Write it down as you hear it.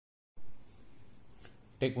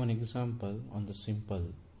Take one example on the simple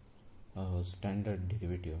standard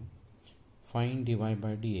derivative. Find dy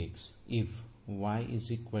by dx if y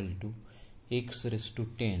is equal to x raised to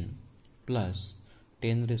 10 plus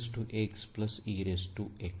 10 raised to x plus e raised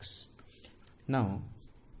to x. Now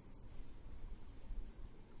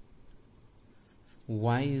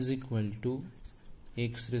y is equal to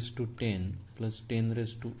x raised to 10 plus 10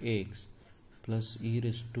 raised to x plus e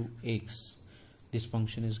raised to x. This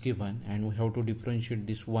function is given and we have to differentiate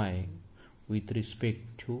this y with respect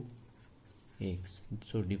to x.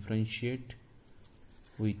 So differentiate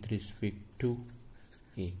with respect to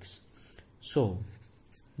x. So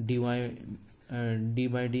d by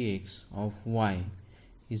dx of y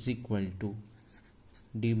is equal to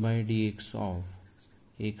d by dx of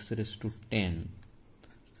x raised to 10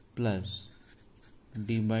 plus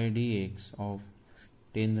d by dx of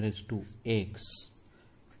 10 raised to x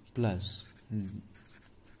plus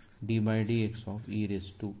d by dx of e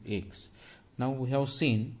raised to x. Now we have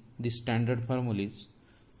seen the standard formulas.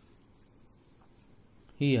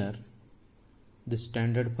 Here the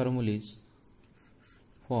standard formulas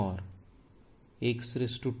for x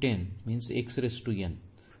raised to 10 means x raised to n.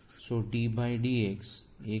 So d by dx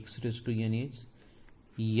x raised to n is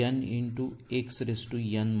n into x raised to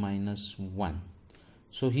n minus 1.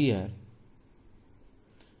 So here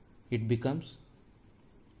it becomes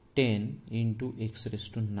 10 into x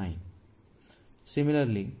raised to 9.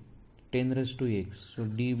 Similarly 10 raised to x, so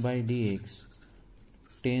d by dx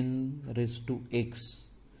 10 raised to x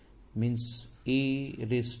means a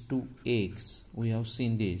raised to x. We have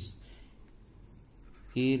seen this,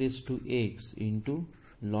 a raised to x into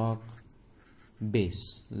log of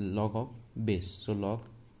base, so log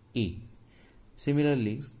a.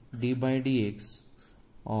 Similarly d by dx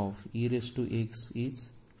of e raised to x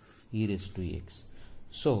is e raised to x.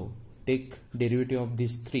 So take derivative of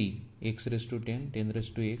these three, x raised to 10, 10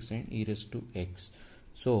 raised to x and e raised to x.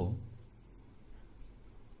 So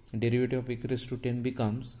derivative of x raised to 10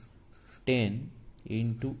 becomes 10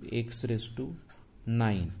 into x raised to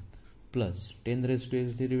 9 plus 10 raised to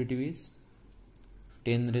x derivative is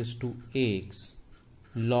 10 raised to x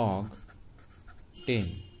log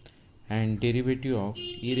 10 and derivative of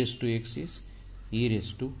e raised to x is e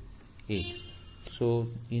raised to x. So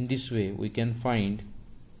in this way we can find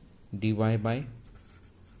dy by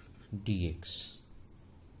dx.